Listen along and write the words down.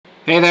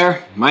Hey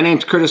there, my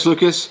name's Curtis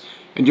Lucas,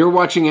 and you're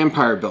watching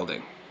Empire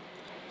Building.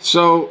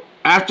 So,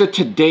 after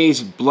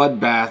today's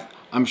bloodbath,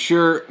 I'm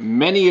sure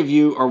many of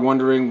you are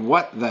wondering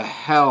what the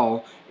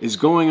hell is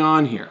going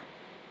on here.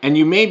 And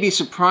you may be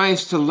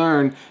surprised to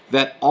learn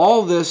that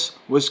all this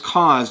was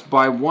caused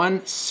by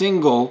one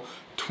single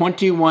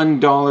 $21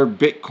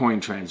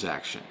 Bitcoin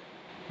transaction.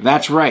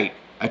 That's right,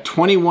 a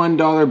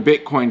 $21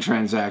 Bitcoin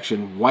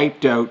transaction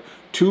wiped out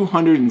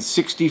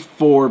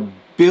 $264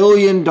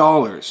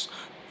 billion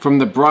from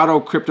the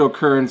Brado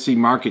cryptocurrency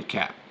market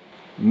cap.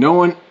 No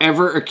one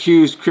ever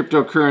accused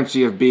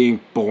cryptocurrency of being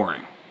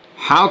boring.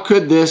 How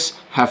could this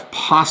have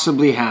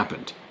possibly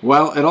happened?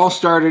 Well, it all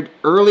started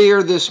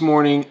earlier this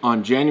morning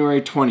on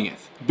January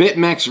 20th.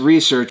 BitMEX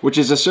Research, which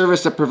is a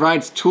service that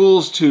provides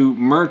tools to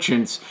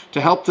merchants to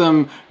help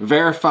them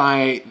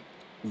verify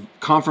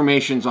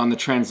confirmations on the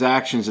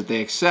transactions that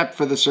they accept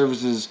for the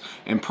services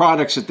and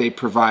products that they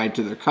provide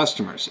to their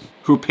customers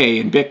who pay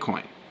in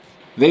Bitcoin.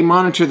 They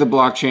monitor the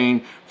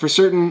blockchain for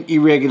certain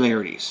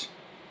irregularities.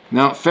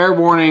 Now, fair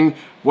warning,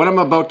 what I'm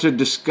about to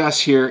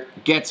discuss here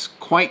gets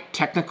quite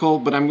technical,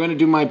 but I'm going to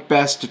do my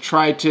best to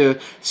try to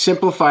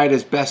simplify it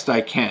as best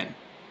I can.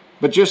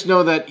 But just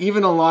know that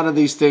even a lot of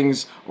these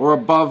things are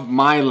above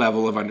my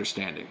level of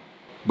understanding.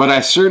 But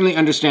I certainly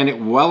understand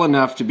it well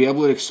enough to be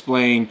able to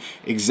explain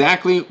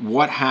exactly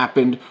what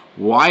happened,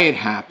 why it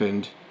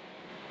happened,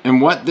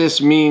 and what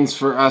this means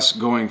for us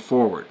going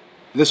forward.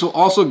 This will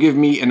also give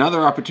me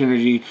another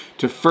opportunity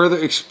to further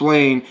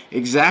explain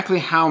exactly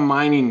how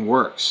mining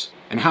works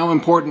and how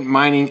important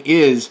mining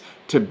is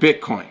to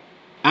Bitcoin.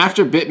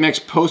 After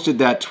BitMEX posted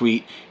that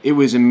tweet, it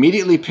was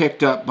immediately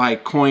picked up by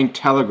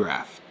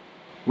Cointelegraph,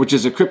 which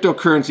is a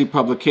cryptocurrency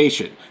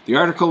publication. The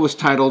article was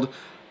titled,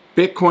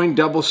 "Bitcoin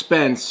Double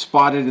Spend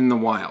Spotted in the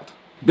Wild."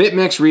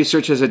 BitMEX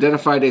Research has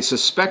identified a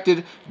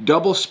suspected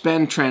double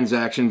spend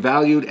transaction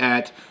valued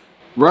at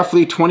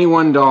roughly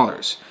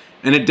 $21.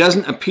 And it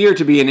doesn't appear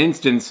to be an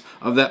instance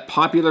of that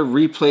popular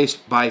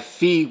replaced by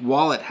fee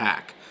wallet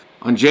hack.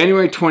 On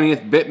January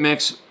 20th,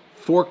 BitMEX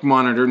Fork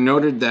Monitor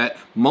noted that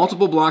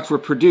multiple blocks were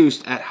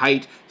produced at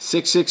height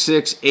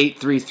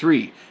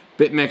 666,833,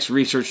 BitMEX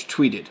Research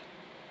tweeted.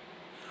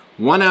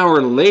 1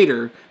 hour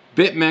later,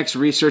 BitMEX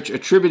Research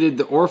attributed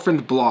the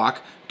orphaned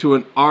block to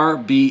an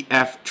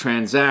RBF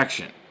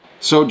transaction.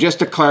 So just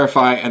to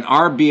clarify, an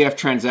RBF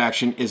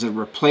transaction is a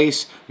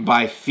replace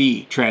by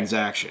fee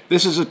transaction.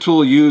 This is a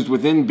tool used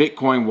within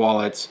Bitcoin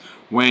wallets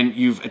when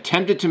you've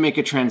attempted to make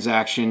a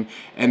transaction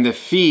and the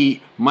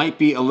fee might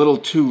be a little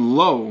too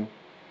low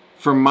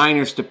for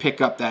miners to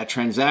pick up that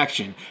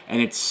transaction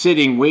and it's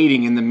sitting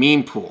waiting in the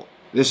meme pool.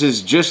 This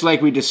is just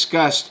like we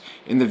discussed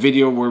in the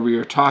video where we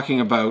were talking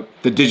about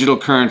the digital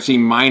currency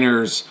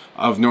miners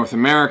of North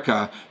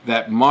America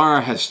that Mara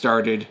has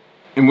started,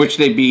 in which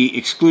they'd be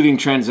excluding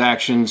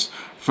transactions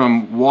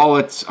from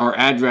wallets or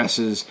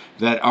addresses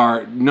that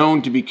are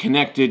known to be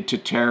connected to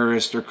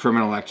terrorist or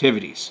criminal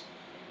activities.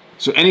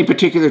 So any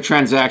particular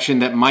transaction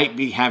that might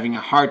be having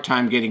a hard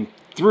time getting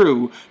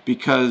through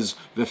because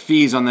the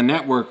fees on the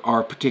network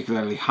are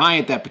particularly high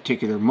at that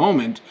particular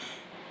moment,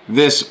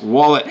 this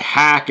wallet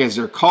hack, as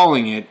they're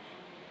calling it,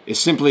 is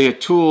simply a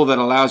tool that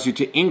allows you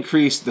to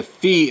increase the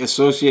fee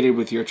associated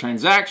with your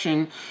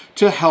transaction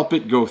to help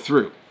it go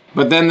through.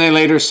 But then they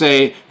later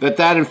say that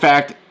that in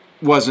fact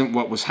wasn't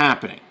what was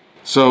happening.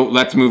 So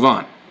let's move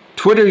on.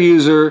 Twitter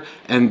user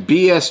and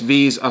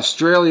BSV's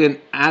Australian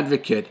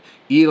advocate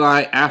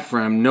Eli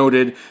Afram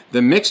noted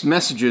the mixed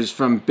messages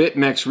from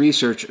BitMEX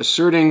Research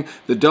asserting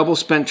the double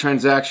spent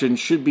transaction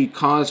should be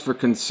cause for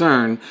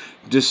concern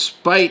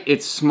despite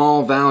its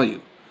small value.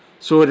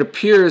 So it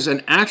appears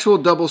an actual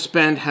double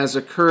spend has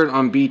occurred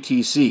on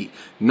BTC,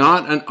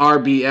 not an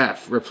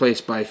RBF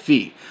replaced by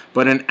fee,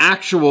 but an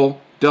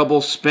actual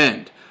double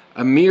spend.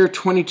 A mere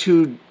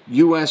 $22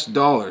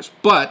 US,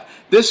 but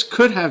this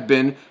could have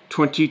been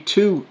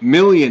 $22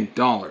 million.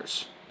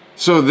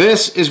 So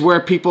this is where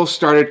people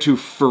started to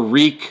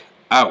freak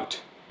out.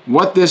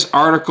 What this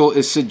article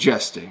is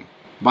suggesting,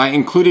 by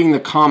including the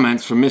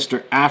comments from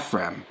Mr.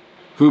 Afram,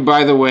 who,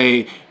 by the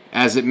way,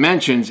 as it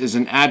mentions, is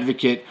an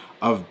advocate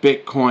of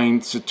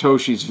Bitcoin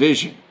Satoshis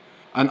vision,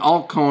 an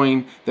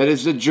altcoin that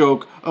is the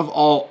joke of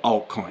all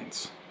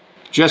altcoins.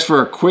 Just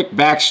for a quick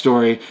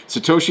backstory,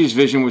 Satoshi's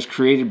vision was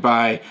created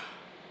by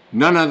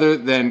none other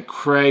than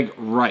Craig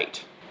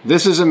Wright.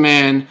 This is a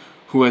man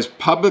who has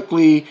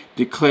publicly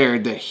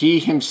declared that he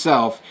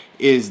himself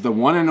is the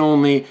one and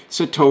only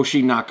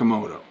Satoshi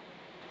Nakamoto.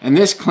 And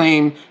this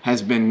claim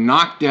has been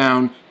knocked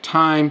down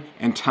time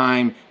and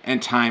time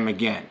and time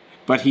again.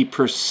 But he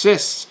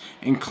persists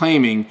in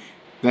claiming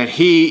that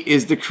he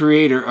is the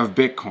creator of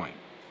Bitcoin.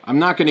 I'm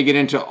not going to get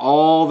into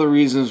all the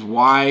reasons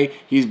why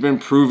he's been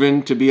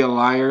proven to be a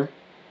liar,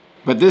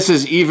 but this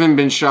has even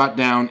been shot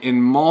down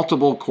in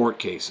multiple court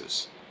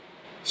cases.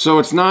 So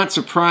it's not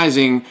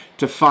surprising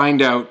to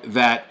find out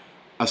that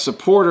a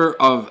supporter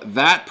of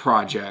that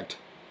project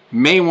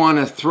may want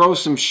to throw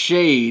some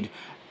shade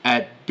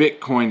at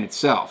Bitcoin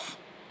itself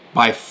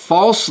by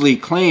falsely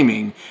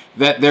claiming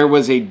that there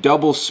was a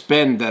double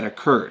spend that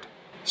occurred.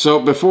 So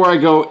before I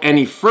go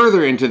any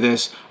further into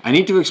this, I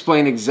need to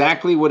explain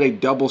exactly what a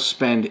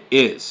doublespend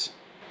is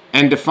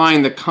and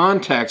define the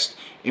context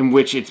in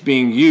which it's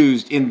being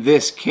used in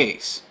this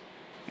case.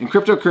 In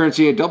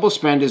cryptocurrency, a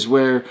doublespend is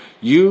where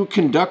you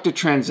conduct a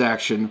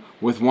transaction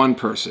with one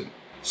person,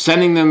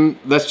 sending them,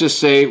 let's just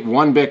say,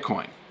 1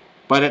 Bitcoin.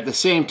 But at the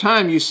same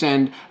time, you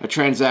send a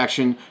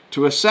transaction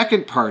to a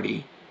second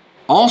party,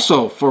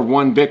 also for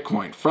 1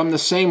 Bitcoin, from the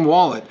same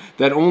wallet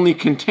that only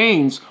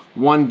contains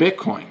 1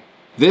 Bitcoin.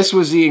 This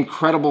was the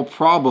incredible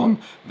problem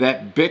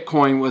that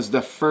Bitcoin was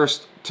the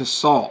first to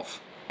solve.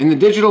 In the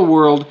digital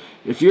world,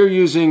 if you're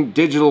using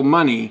digital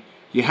money,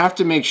 you have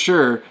to make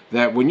sure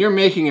that when you're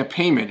making a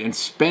payment and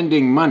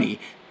spending money,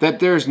 that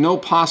there's no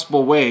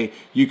possible way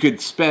you could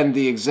spend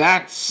the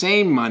exact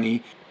same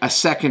money a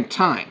second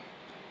time.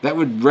 That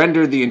would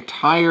render the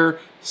entire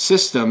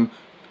system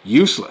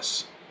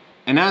useless.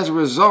 And as a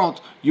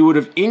result, you would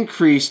have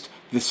increased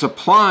the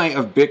supply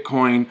of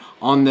Bitcoin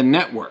on the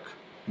network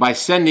by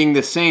sending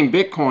the same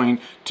Bitcoin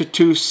to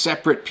 2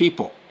 separate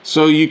people.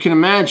 So you can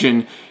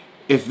imagine,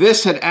 if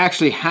this had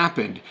actually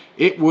happened,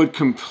 it would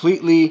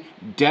completely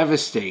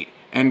devastate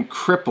and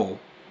cripple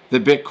the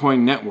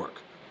Bitcoin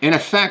network, in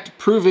effect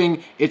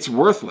proving it's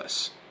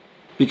worthless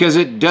because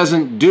it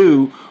doesn't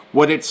do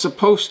what it's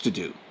supposed to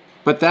do.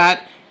 But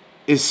that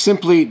is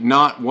simply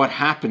not what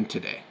happened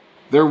today.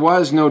 There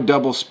was no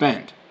double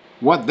spend.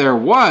 What there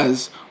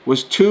was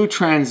 2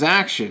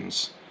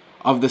 transactions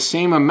of the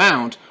same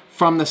amount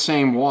from the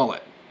same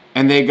wallet,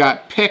 and they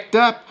got picked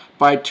up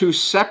by 2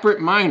 separate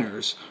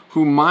miners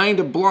who mined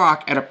a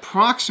block at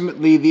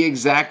approximately the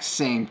exact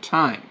same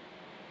time.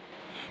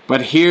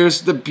 But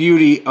here's the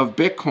beauty of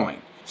Bitcoin.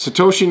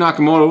 Satoshi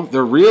Nakamoto,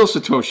 the real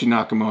Satoshi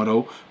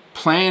Nakamoto,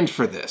 planned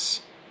for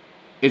this.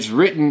 It's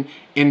written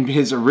in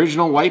his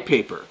original white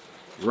paper,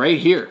 right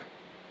here,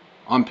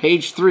 on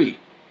page 3.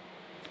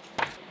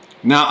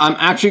 Now, I'm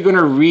actually going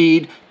to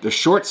read the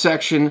short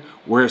section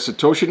where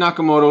Satoshi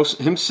Nakamoto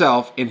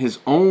himself, in his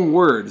own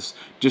words,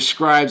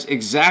 describes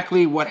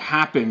exactly what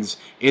happens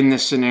in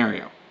this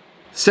scenario.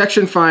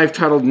 Section 5,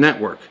 titled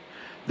Network.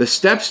 The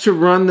steps to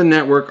run the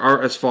network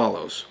are as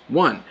follows.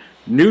 1.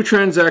 New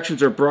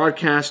transactions are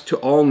broadcast to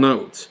all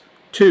nodes.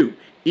 2.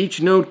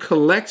 Each node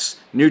collects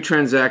new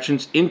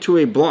transactions into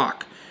a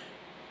block.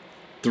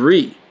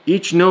 3.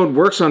 Each node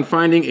works on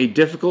finding a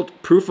difficult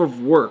proof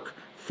of work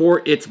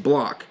for its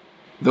block.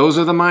 Those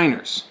are the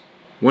miners.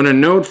 When a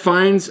node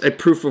finds a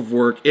proof of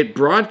work, it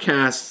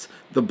broadcasts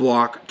the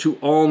block to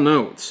all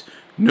nodes.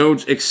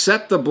 Nodes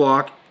accept the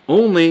block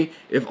only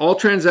if all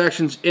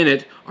transactions in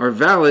it are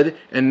valid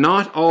and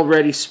not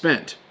already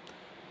spent.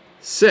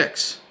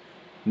 6.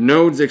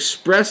 Nodes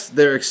express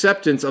their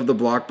acceptance of the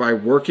block by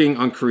working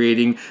on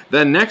creating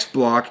the next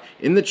block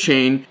in the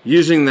chain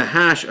using the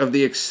hash of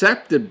the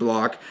accepted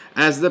block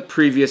as the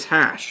previous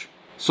hash.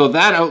 So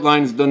that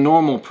outlines the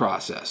normal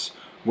process,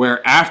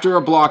 where after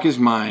a block is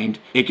mined,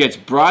 it gets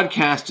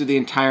broadcast to the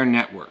entire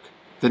network.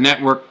 The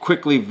network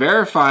quickly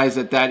verifies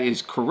that that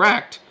is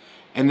correct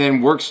and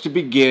then works to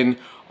begin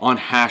on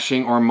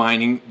hashing or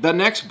mining the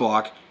next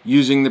block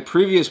using the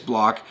previous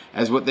block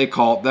as what they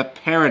call the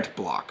parent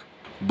block.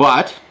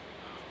 But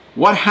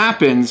what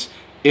happens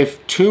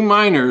if 2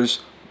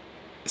 miners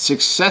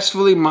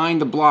successfully mine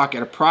the block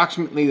at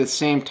approximately the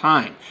same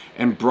time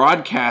and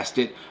broadcast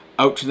it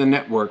out to the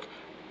network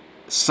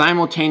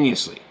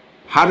simultaneously?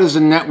 How does the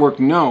network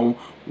know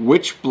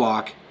which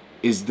block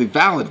is the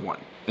valid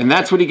one? And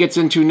that's what he gets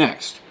into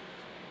next.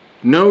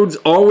 Nodes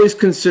always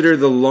consider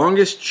the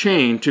longest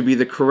chain to be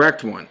the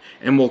correct one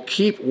and will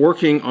keep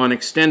working on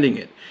extending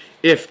it.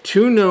 If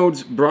 2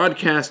 nodes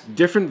broadcast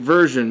different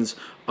versions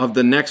of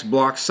the next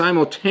block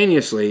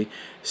simultaneously,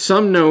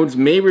 some nodes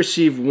may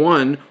receive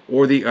one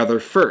or the other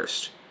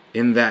first.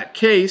 In that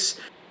case,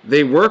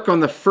 they work on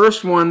the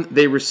first one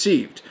they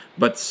received,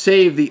 but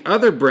save the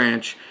other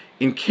branch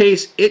in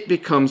case it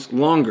becomes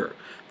longer.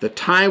 The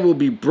tie will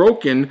be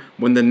broken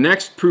when the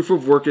next proof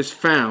of work is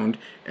found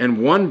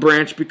and one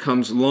branch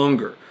becomes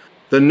longer.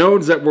 The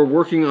nodes that were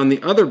working on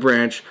the other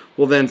branch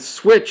will then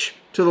switch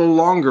to the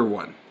longer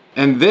one.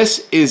 And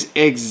this is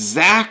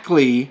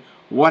exactly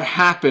what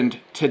happened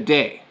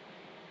today.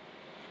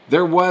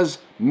 There was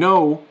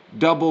no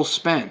double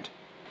spend.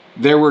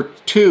 There were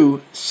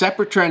 2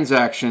 separate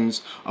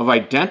transactions of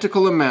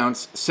identical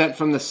amounts sent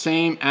from the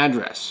same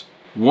address,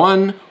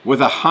 one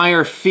with a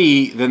higher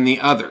fee than the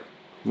other.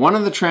 One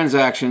of the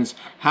transactions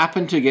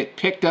happened to get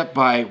picked up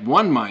by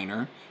one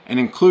miner and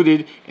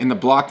included in the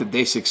block that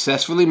they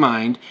successfully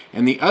mined,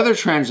 and the other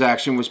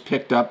transaction was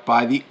picked up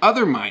by the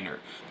other miner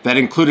that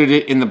included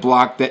it in the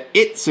block that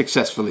it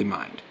successfully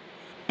mined.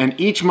 And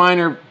each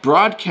miner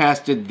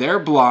broadcasted their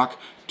block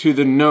to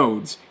the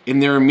nodes in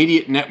their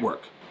immediate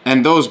network.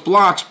 And those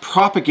blocks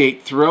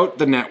propagate throughout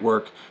the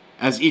network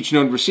as each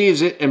node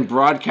receives it and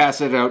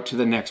broadcasts it out to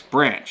the next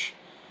branch.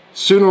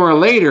 Sooner or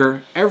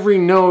later, every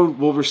node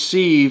will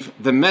receive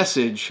the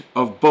message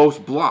of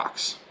both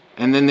blocks.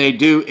 And then they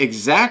do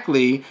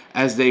exactly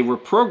as they were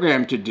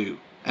programmed to do,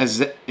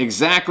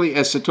 exactly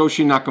as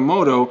Satoshi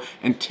Nakamoto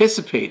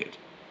anticipated.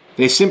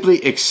 They simply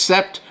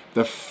accept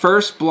the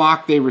first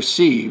block they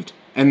received,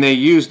 and they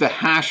used the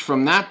hash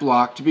from that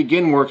block to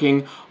begin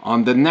working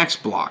on the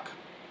next block.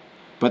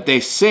 But they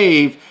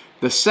save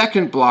the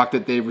second block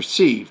that they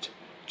received,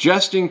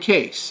 just in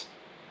case.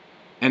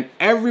 And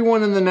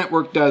everyone in the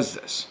network does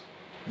this.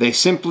 They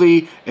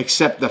simply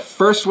accept the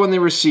first one they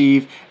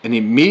receive and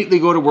immediately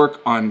go to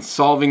work on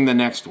solving the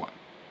next one.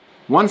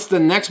 Once the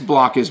next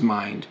block is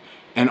mined,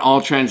 and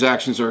all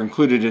transactions are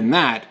included in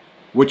that,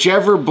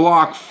 whichever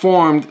block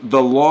formed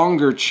the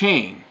longer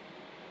chain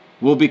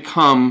will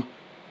become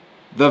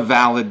the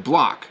valid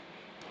block.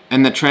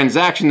 And the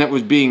transaction that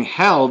was being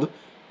held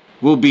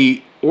will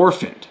be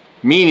orphaned,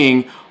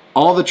 meaning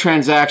all the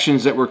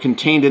transactions that were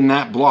contained in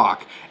that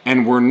block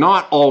and were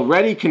not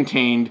already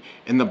contained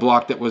in the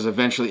block that was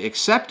eventually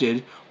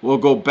accepted will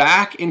go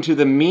back into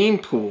the meme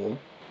pool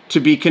to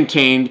be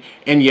contained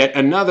in yet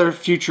another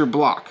future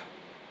block.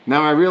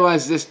 Now I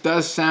realize this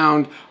does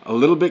sound a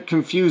little bit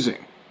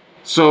confusing.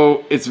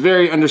 So it's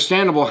very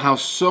understandable how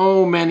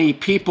so many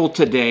people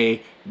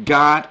today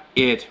got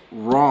it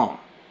wrong.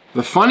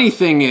 The funny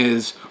thing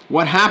is,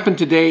 what happened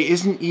today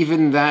isn't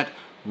even that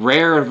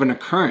rare of an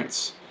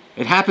occurrence.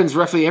 It happens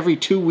roughly every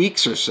 2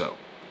 weeks or so.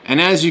 And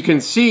as you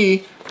can see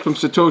from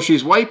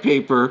Satoshi's white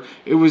paper,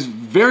 it was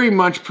very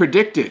much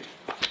predicted.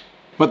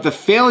 But the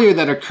failure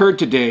that occurred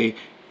today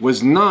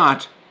was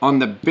not on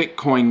the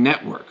Bitcoin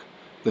network.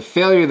 The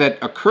failure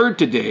that occurred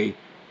today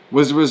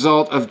was a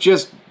result of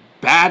just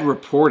bad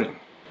reporting.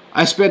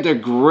 I spent a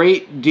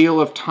great deal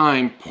of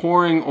time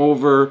poring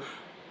over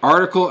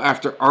article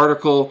after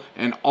article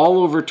and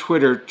all over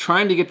Twitter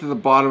trying to get to the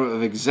bottom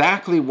of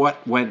exactly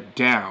what went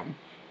down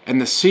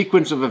and the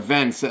sequence of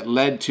events that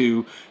led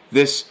to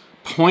this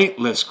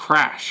pointless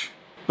crash.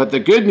 But the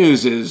good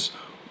news is,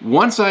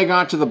 once I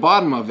got to the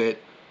bottom of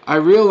it, I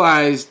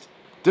realized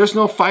there's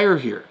no fire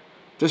here.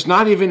 There's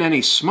not even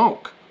any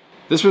smoke.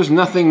 This was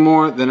nothing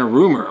more than a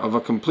rumor of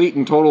a complete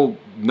and total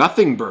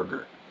nothing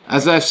burger.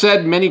 As I've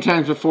said many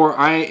times before,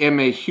 I am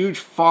a huge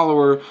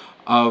follower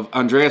of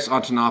Andreas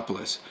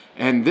Antonopoulos,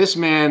 and this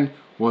man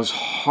was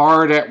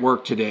hard at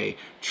work today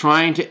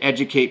trying to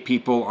educate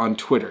people on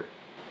Twitter.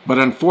 But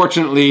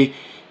unfortunately,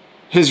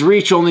 his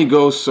reach only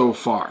goes so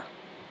far.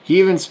 He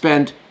even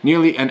spent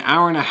nearly an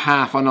hour and a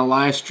half on a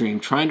live stream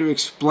trying to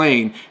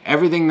explain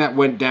everything that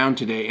went down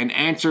today and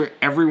answer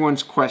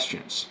everyone's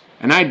questions.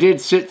 And I did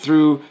sit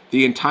through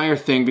the entire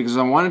thing because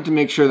I wanted to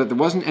make sure that there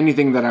wasn't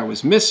anything that I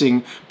was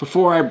missing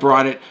before I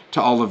brought it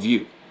to all of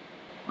you.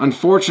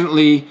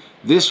 Unfortunately,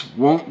 this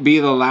won't be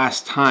the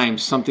last time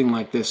something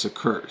like this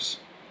occurs.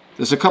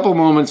 There's a couple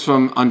moments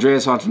from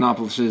Andreas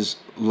Antonopoulos'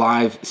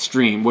 live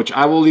stream, which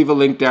I will leave a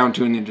link down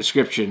to in the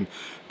description,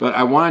 but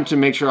I wanted to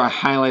make sure I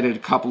highlighted a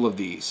couple of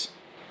these.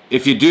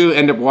 If you do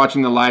end up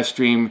watching the live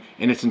stream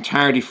in its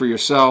entirety for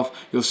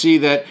yourself, you'll see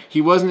that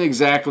he wasn't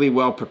exactly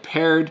well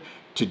prepared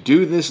to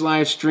do this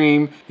live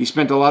stream. He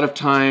spent a lot of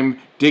time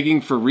digging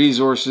for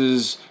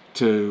resources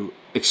to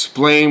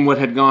explain what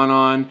had gone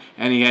on,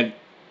 and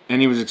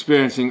he was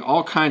experiencing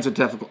all kinds of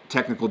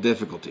technical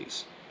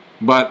difficulties.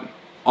 But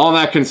all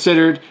that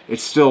considered,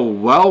 it's still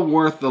well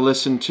worth the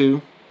listen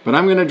to. But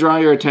I'm going to draw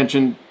your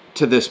attention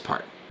to this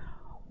part.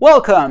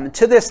 Welcome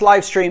to this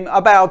live stream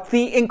about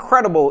the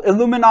incredible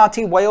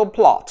Illuminati whale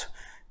plot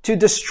to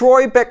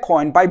destroy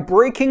Bitcoin by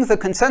breaking the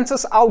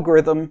consensus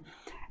algorithm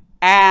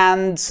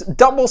and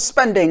double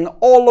spending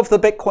all of the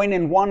Bitcoin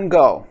in one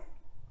go.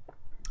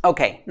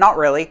 Okay, not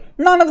really.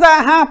 None of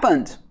that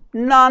happened.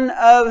 None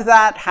of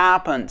that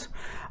happened.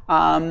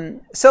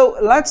 So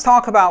let's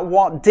talk about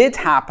what did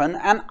happen,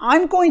 and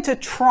I'm going to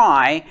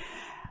try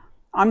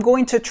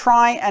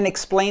and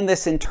explain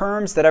this in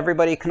terms that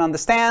everybody can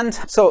understand.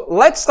 So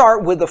let's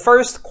start with the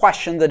first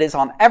question that is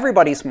on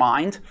everybody's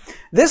mind.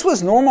 This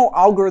was normal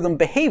algorithm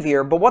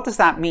behavior, but what does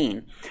that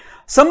mean?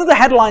 Some of the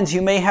headlines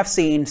you may have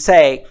seen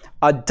say,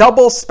 a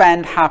double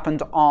spend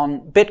happened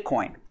on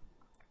Bitcoin.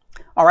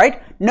 All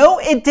right? No,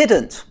 it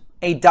didn't.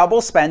 A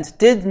double spend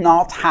did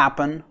not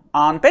happen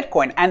on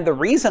Bitcoin. And the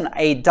reason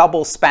a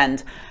double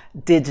spend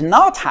did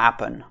not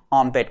happen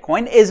on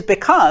Bitcoin is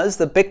because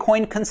the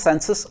Bitcoin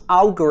consensus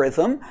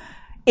algorithm,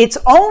 its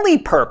only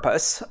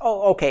purpose,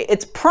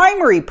 its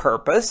primary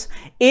purpose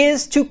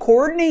is to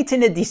coordinate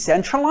in a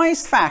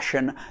decentralized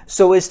fashion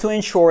so as to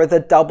ensure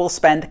that double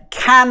spend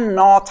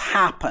cannot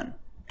happen.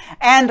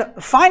 And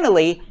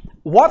finally,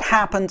 what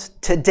happened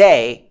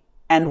today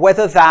and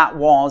whether that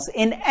was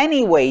in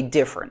any way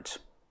different?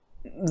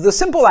 The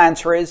simple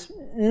answer is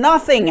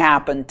nothing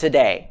happened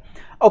today.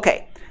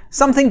 Okay,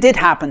 something did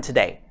happen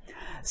today.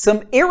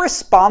 Some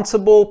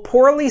irresponsible,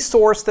 poorly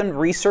sourced and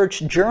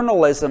researched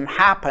journalism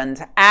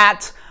happened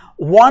at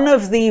one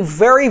of the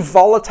very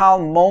volatile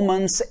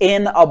moments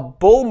in a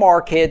bull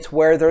market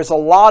where there's a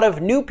lot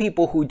of new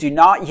people who do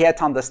not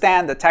yet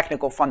understand the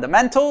technical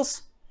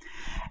fundamentals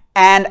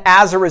and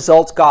as a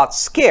result got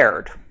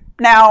scared.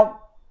 Now,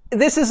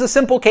 this is a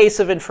simple case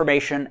of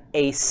information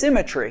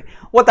asymmetry.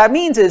 What that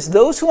means is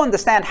those who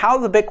understand how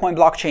the Bitcoin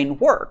blockchain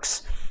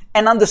works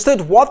and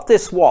understood what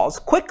this was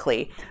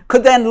quickly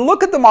could then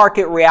look at the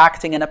market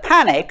reacting in a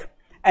panic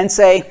and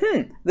say,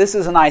 this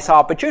is a nice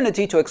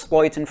opportunity to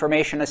exploit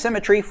information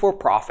asymmetry for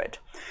profit.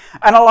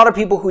 And a lot of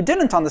people who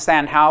didn't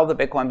understand how the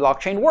Bitcoin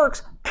blockchain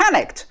works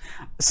panicked.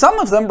 Some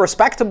of them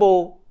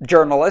respectable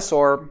journalists,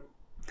 or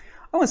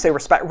I wouldn't say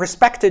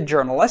respected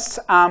journalists,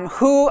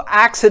 who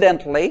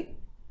accidentally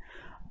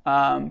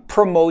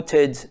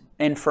promoted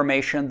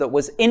information that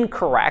was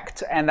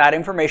incorrect, and that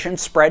information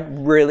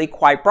spread really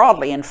quite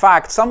broadly. In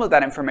fact, some of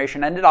that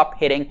information ended up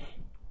hitting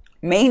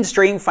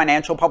mainstream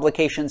financial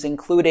publications,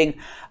 including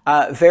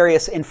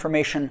various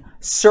information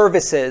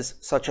services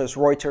such as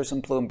Reuters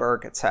and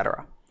Bloomberg,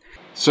 etc.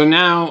 So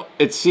now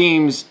it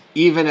seems,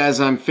 even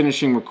as I'm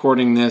finishing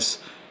recording this,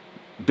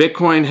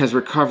 Bitcoin has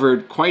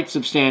recovered quite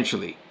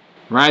substantially,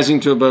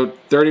 rising to about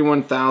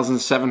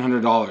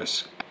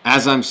 $31,700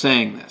 as I'm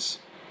saying this.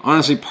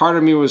 Honestly, part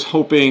of me was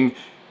hoping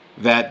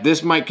that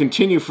this might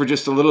continue for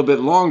just a little bit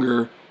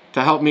longer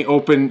to help me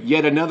open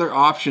yet another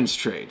options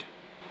trade.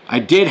 I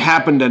did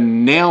happen to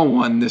nail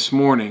one this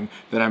morning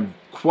that I'm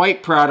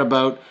quite proud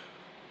about,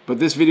 but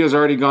this video's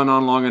already gone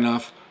on long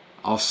enough.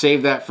 I'll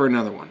save that for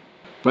another one.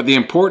 But the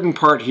important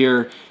part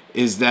here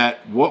is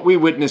that what we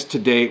witnessed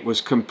today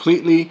was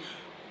completely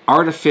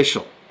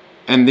artificial,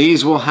 and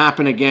these will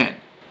happen again.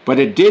 But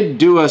it did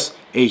do us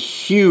a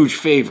huge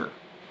favor.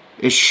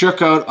 It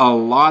shook out a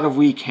lot of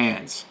weak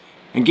hands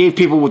and gave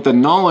people with the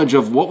knowledge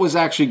of what was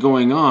actually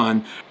going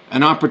on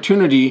an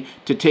opportunity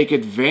to take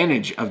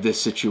advantage of this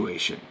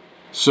situation.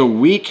 So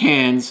weak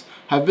hands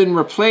have been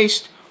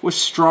replaced with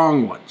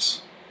strong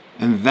ones.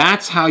 And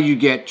that's how you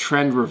get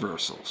trend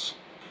reversals.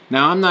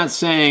 Now, I'm not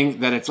saying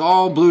that it's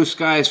all blue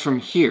skies from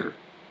here,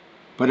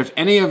 but if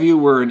any of you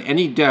were in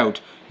any doubt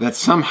that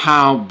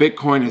somehow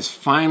Bitcoin has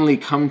finally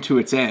come to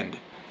its end,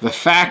 the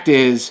fact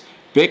is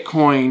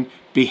Bitcoin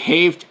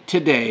behaved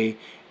today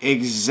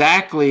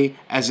exactly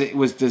as it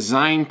was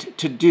designed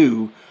to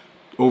do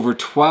over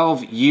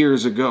 12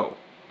 years ago,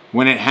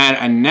 when it had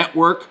a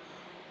network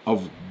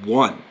of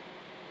one,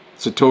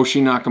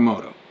 Satoshi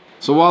Nakamoto.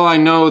 So while I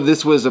know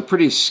this was a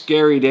pretty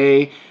scary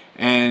day,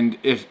 and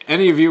if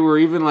any of you were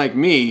even like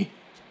me,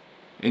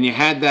 and you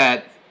had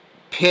that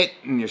pit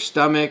in your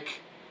stomach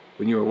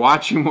when you were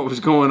watching what was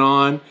going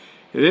on,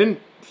 it didn't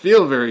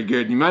feel very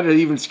good. You might have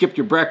even skipped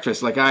your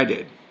breakfast like I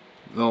did,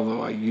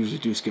 although I usually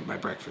do skip my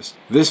breakfast.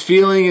 This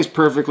feeling is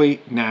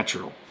perfectly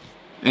natural.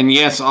 And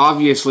yes,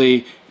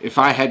 obviously, if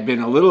I had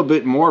been a little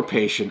bit more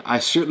patient, I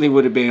certainly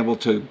would have been able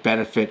to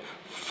benefit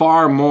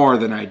far more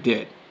than I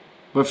did.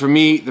 But for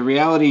me, the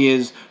reality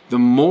is, the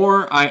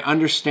more I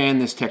understand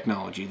this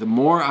technology, the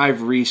more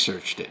I've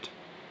researched it,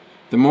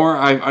 the more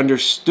I've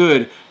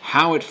understood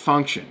how it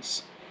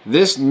functions.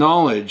 This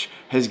knowledge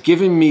has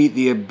given me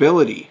the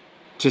ability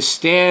to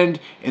stand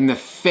in the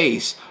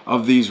face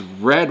of these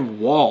red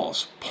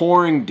walls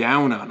pouring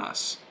down on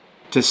us,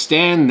 to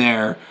stand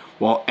there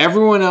while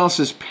everyone else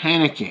is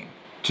panicking,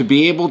 to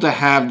be able to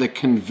have the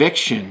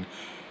conviction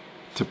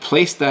to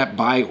place that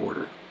buy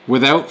order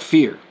without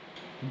fear.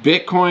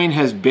 Bitcoin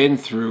has been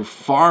through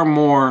far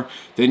more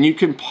than you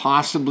can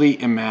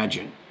possibly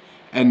imagine,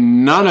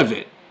 and none of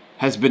it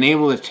has been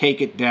able to take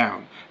it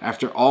down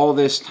after all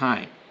this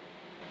time.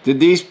 Did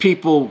these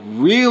people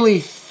really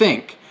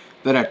think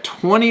that a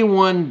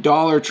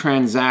 $21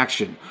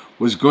 transaction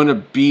was going to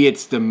be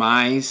its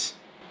demise?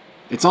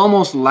 It's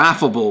almost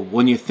laughable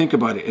when you think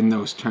about it in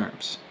those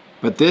terms.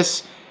 But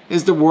this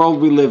is the world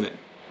we live in.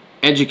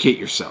 Educate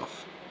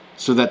yourself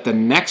so that the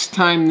next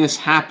time this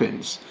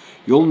happens,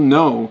 you'll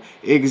know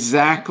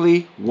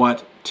exactly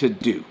what to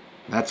do.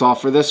 That's all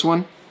for this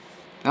one.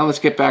 Now let's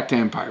get back to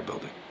empire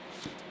building.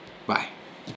 Bye.